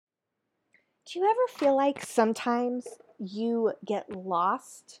Do you ever feel like sometimes you get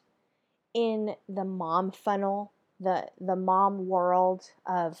lost in the mom funnel, the mom world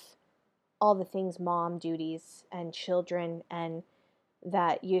of all the things mom duties and children, and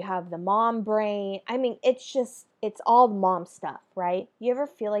that you have the mom brain? I mean, it's all mom stuff, right? You ever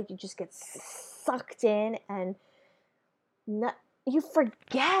feel like you just get sucked in and not, you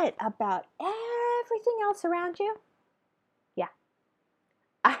forget about everything else around you? Yeah,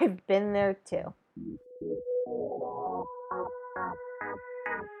 I've been there too.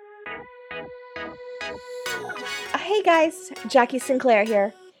 Hey guys, Jackie Sinclair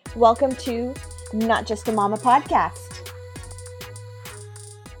here. Welcome to Not Just a Mama podcast.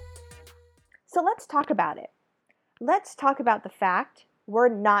 So let's talk about it. Let's talk about the fact we're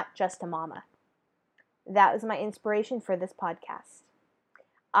not just a mama. That was my inspiration for this podcast.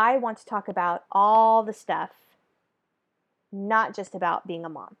 I want to talk about all the stuff, not just about being a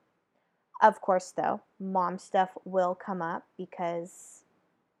mom. Of course, though, mom stuff will come up because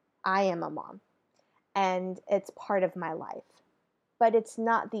I am a mom and it's part of my life. But it's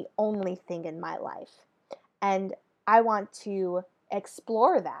not the only thing in my life. And I want to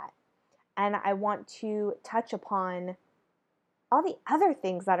explore that. And I want to touch upon all the other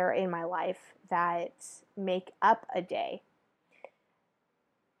things that are in my life that make up a day.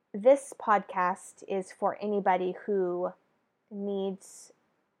 This podcast is for anybody who needs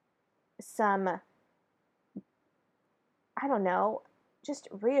some, just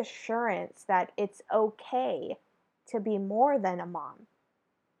reassurance that it's okay to be more than a mom.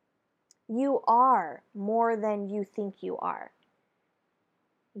 You are more than you think you are.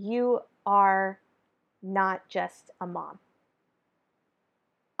 You are not just a mom.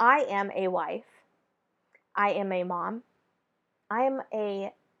 I am a wife. I am a mom. I am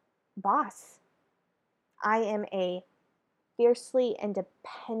a boss. I am a fiercely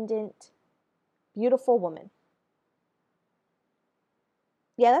independent, beautiful woman.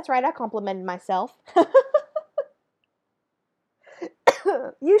 Yeah, that's right. I complimented myself.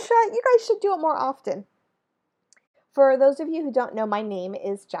 You guys should do it more often. For those of you who don't know, my name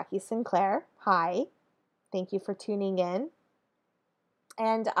is Jackie Sinclair. Hi. Thank you for tuning in.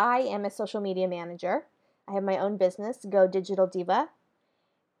 And I am a social media manager. I have my own business, Go Digital Diva.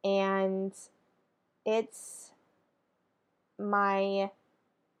 And it's my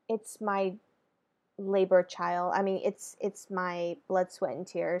labor child. I mean, it's my blood, sweat, and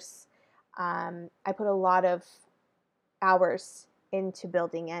tears. I put a lot of hours into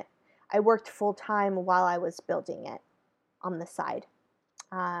building it. I worked full time while I was building it on the side.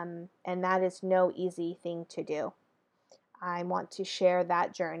 And that is no easy thing to do. I want to share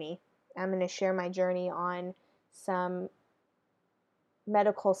that journey. I'm going to share my journey on some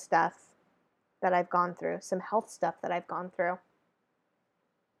medical stuff that I've gone through, some health stuff that I've gone through.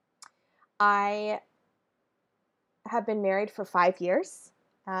 I have been married for 5 years,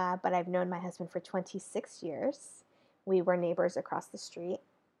 but I've known my husband for 26 years. We were neighbors across the street,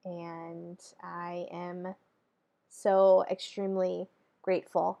 and I am so extremely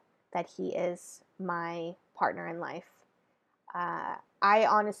grateful that he is my partner in life. I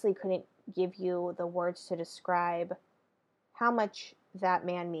honestly couldn't give you the words to describe how much that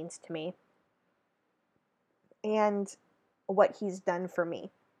man means to me and what he's done for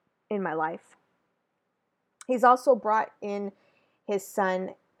me in my life. He's also brought in his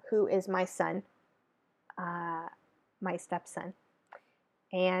son, who is my son, my stepson.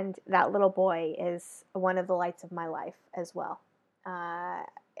 And that little boy is one of the lights of my life as well.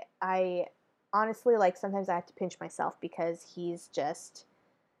 I honestly, sometimes I have to pinch myself because he's just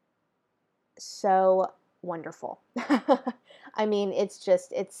so wonderful. I mean,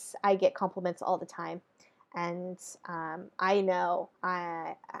 I get compliments all the time. And I know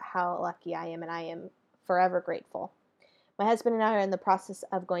how lucky I am, and I am forever grateful. My husband and I are in the process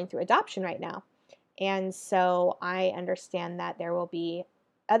of going through adoption right now. And so I understand that there will be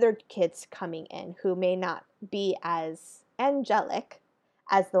other kids coming in who may not be as angelic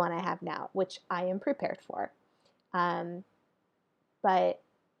as the one I have now, which I am prepared for. But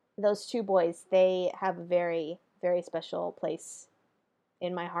those two boys, they have a very, very special place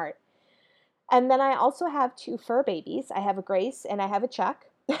in my heart. And then I also have 2 fur babies. I have a Grace and I have a Chuck.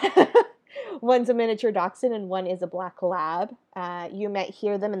 One's a miniature dachshund and one is a black lab. You might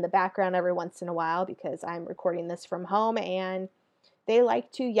hear them in the background every once in a while because I'm recording this from home and they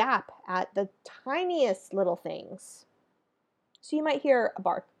like to yap at the tiniest little things. So you might hear a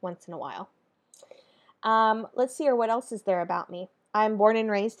bark once in a while. Let's see here, what else is there about me? I'm born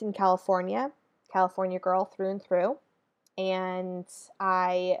and raised in California girl through and through. And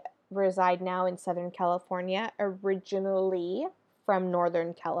I reside now in Southern California, originally from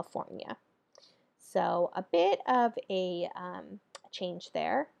Northern California. So a bit of a change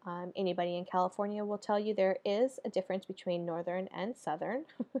there. Anybody in California will tell you there is a difference between northern and southern.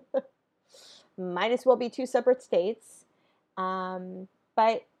 Might as well be two separate states.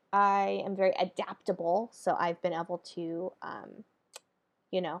 But I am very adaptable, so I've been able to,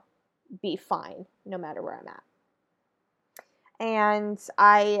 be fine no matter where I'm at. And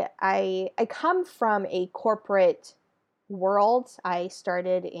I come from a corporate world. I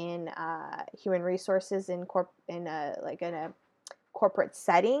started in human resources in a corporate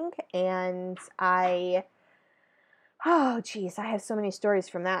setting, and I have so many stories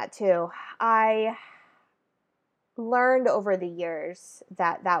from that too. I learned over the years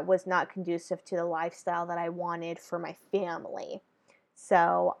that that was not conducive to the lifestyle that I wanted for my family.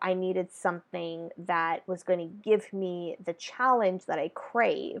 So I needed something that was going to give me the challenge that I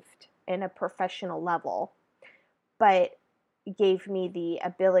craved in a professional level, but gave me the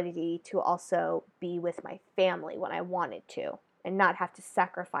ability to also be with my family when I wanted to and not have to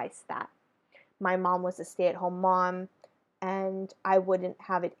sacrifice that. My mom was a stay-at-home mom, and I wouldn't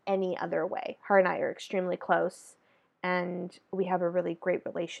have it any other way. Her and I are extremely close, and we have a really great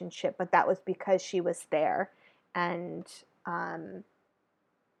relationship, but that was because she was there, and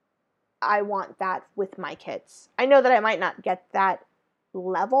I want that with my kids. I know that I might not get that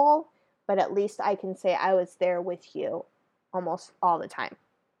level, but at least I can say I was there with you almost all the time.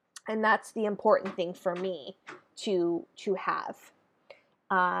 And that's the important thing for me to have.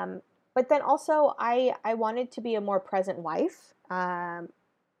 But then also I wanted to be a more present wife.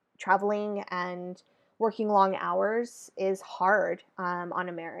 Traveling and working long hours is hard on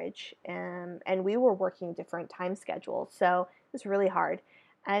a marriage. And we were working different time schedules. So it was really hard.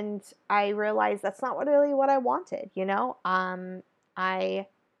 And I realized that's not really what I wanted, I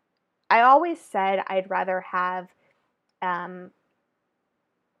always said I'd rather have a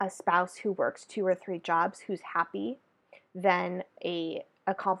spouse who works 2 or 3 jobs who's happy than a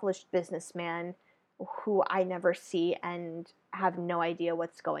accomplished businessman who I never see and have no idea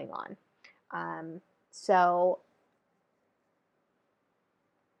what's going on. So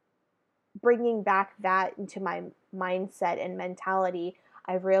bringing back that into my mindset and mentality,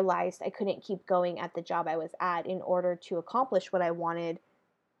 I realized I couldn't keep going at the job I was at in order to accomplish what I wanted,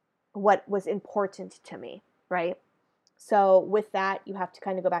 what was important to me, right? So with that, you have to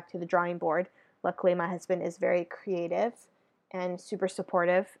kind of go back to the drawing board. Luckily, my husband is very creative and super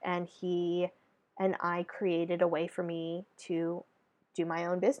supportive, and he and I created a way for me to do my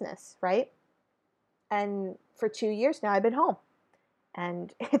own business, right? And for 2 years now, I've been home,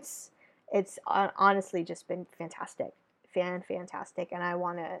 and it's honestly just been fantastic, fantastic, and I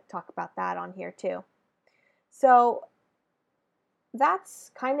want to talk about that on here too. So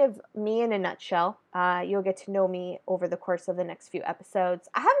that's kind of me in a nutshell. You'll get to know me over the course of the next few episodes.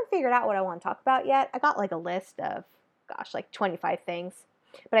 I haven't figured out what I want to talk about yet. I got like a list of, like 25 things,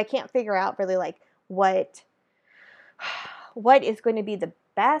 but I can't figure out really like what is going to be the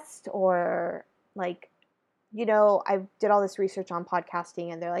best, or like, I did all this research on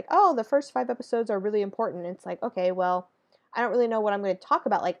podcasting, and they're like, oh, the first 5 episodes are really important. And it's like, okay, well, I don't really know what I'm going to talk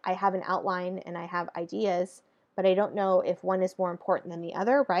about. Like, I have an outline and I have ideas, but I don't know if one is more important than the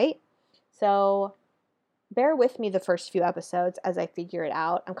other, right? So bear with me the first few episodes as I figure it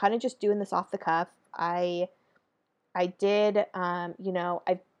out. I'm kind of just doing this off the cuff. I did, I've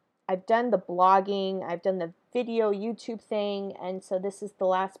done the blogging, I've done the video YouTube thing, and so this is the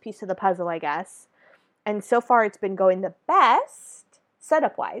last piece of the puzzle, I guess. And so far, it's been going the best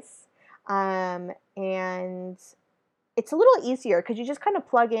setup-wise, and it's a little easier because you just kind of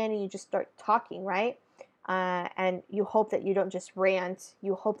plug in and you just start talking, right? And you hope that you don't just rant.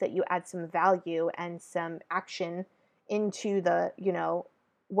 You hope that you add some value and some action into the,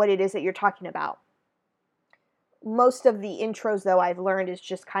 what it is that you're talking about. Most of the intros, though, I've learned is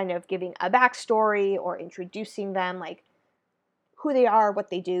just kind of giving a backstory or introducing them, like who they are,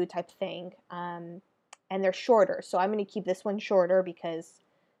 what they do type thing. And they're shorter. So I'm going to keep this one shorter because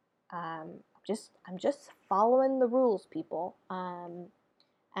I'm just following the rules, people.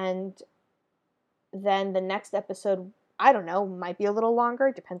 And then the next episode, I don't know, might be a little longer.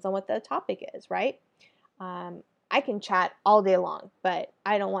 It depends on what the topic is, right? I can chat all day long, but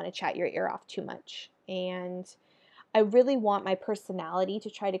I don't want to chat your ear off too much. And I really want my personality to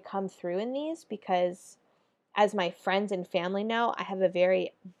try to come through in these because, as my friends and family know, I have a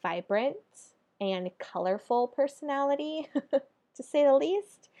very vibrant and colorful personality, to say the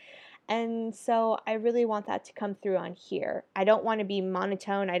least. And so I really want that to come through on here. I don't want to be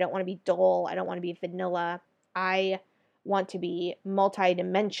monotone. I don't want to be dull. I don't want to be vanilla. I want to be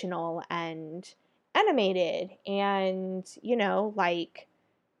multidimensional and animated and, like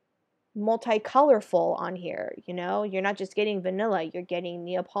multicolorful on here, you know? You're not just getting vanilla, you're getting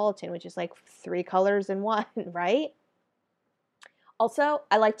Neapolitan, which is like 3 colors in one, right? Also,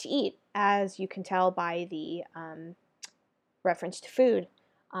 I like to eat, as you can tell by the reference to food.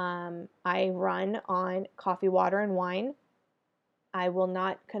 I run on coffee, water, and wine. I will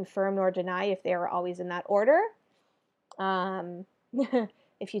not confirm nor deny if they are always in that order.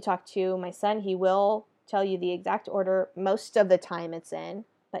 If you talk to my son, he will tell you the exact order most of the time it's in,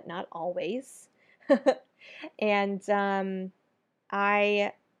 but not always. And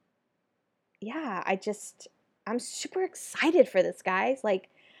I, yeah, I'm super excited for this, guys. Like,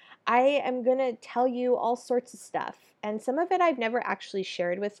 I am going to tell you all sorts of stuff. And some of it I've never actually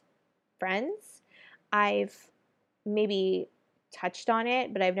shared with friends. I've maybe touched on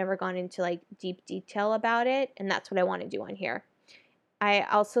it, but I've never gone into like deep detail about it. And that's what I want to do on here. I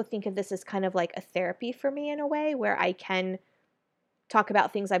also think of this as kind of like a therapy for me in a way where I can talk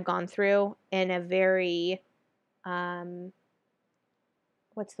about things I've gone through in a very,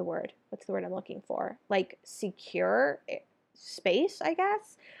 what's the word? What's the word I'm looking for? Like secure space, I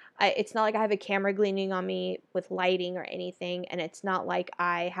guess. It's not like I have a camera gleaming on me with lighting or anything, and it's not like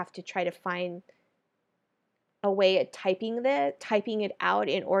I have to try to find a way at typing it out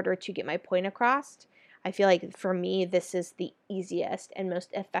in order to get my point across. I feel like for me, this is the easiest and most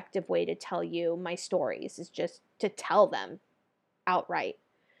effective way to tell you my stories, is just to tell them outright.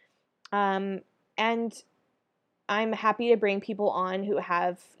 And I'm happy to bring people on who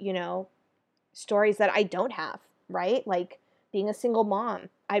have, you know, stories that I don't have, right? Like being a single mom.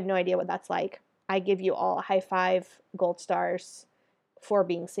 I have no idea what that's like. I give you all a high five, gold stars for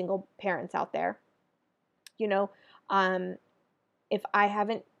being single parents out there. You know, if I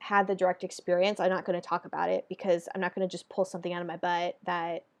haven't had the direct experience, I'm not going to talk about it, because I'm not going to just pull something out of my butt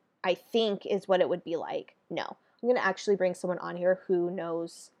that I think is what it would be like. No, I'm going to actually bring someone on here who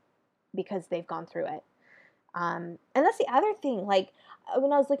knows, because they've gone through it. And that's the other thing. Like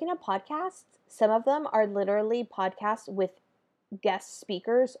when I was looking at podcasts, some of them are literally podcasts with guest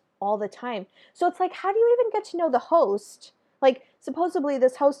speakers all the time. So it's like, how do you even get to know the host? Like, supposedly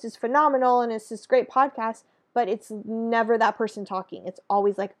this host is phenomenal and it's this great podcast, but it's never that person talking. It's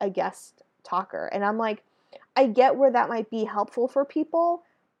always like a guest talker. And I'm like, I get where that might be helpful for people,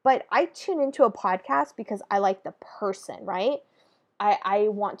 but I tune into a podcast because I like the person, right? I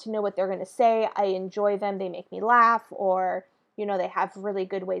want to know what they're going to say. I enjoy them. They make me laugh, or, you know, they have really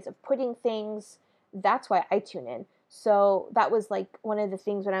good ways of putting things. That's why I tune in. So that was like one of the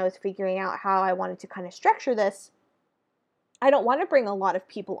things when I was figuring out how I wanted to kind of structure this. I don't want to bring a lot of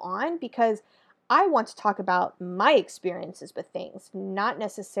people on because I want to talk about my experiences with things, not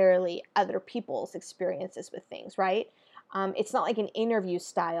necessarily other people's experiences with things, right? It's not like an interview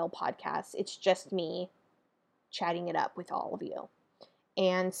style podcast. It's just me chatting it up with all of you.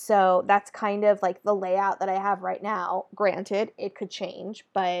 And so that's kind of like the layout that I have right now. Granted, it could change,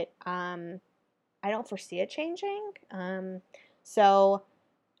 but I don't foresee it changing. So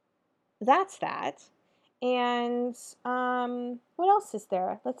that's that. And what else is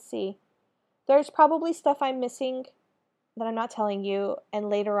there? Let's see. There's probably stuff I'm missing that I'm not telling you, and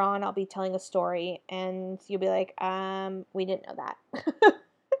later on I'll be telling a story and you'll be like, we didn't know that.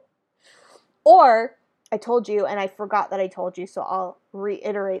 Or I told you and I forgot that I told you, so I'll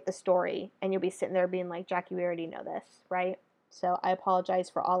reiterate the story and you'll be sitting there being like, Jackie, we already know this, right? So I apologize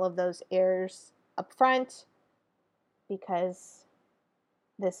for all of those errors up front, because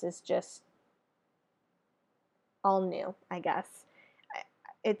this is just all new, I guess.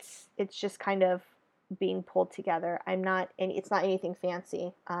 It's just kind of being pulled together. It's not anything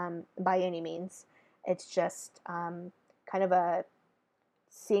fancy by any means. It's just kind of a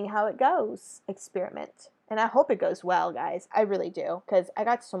seeing how it goes experiment. And I hope it goes well, guys. I really do, because I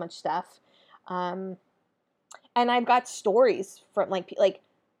got so much stuff. And I've got stories from like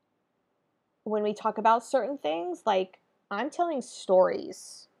when we talk about certain things, like I'm telling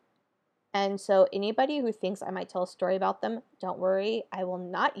stories. And so anybody who thinks I might tell a story about them, don't worry, I will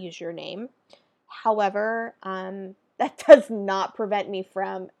not use your name. However, that does not prevent me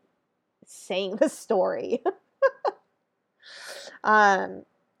from saying the story.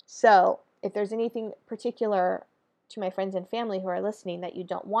 So if there's anything particular to my friends and family who are listening that you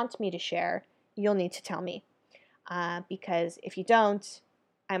don't want me to share, you'll need to tell me. Because if you don't,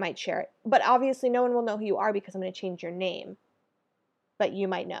 I might share it. But obviously no one will know who you are because I'm going to change your name. But you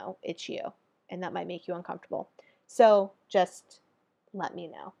might know it's you, and that might make you uncomfortable. So just let me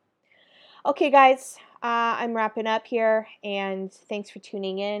know. Okay, guys, I'm wrapping up here, and thanks for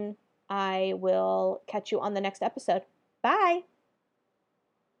tuning in. I will catch you on the next episode. Bye.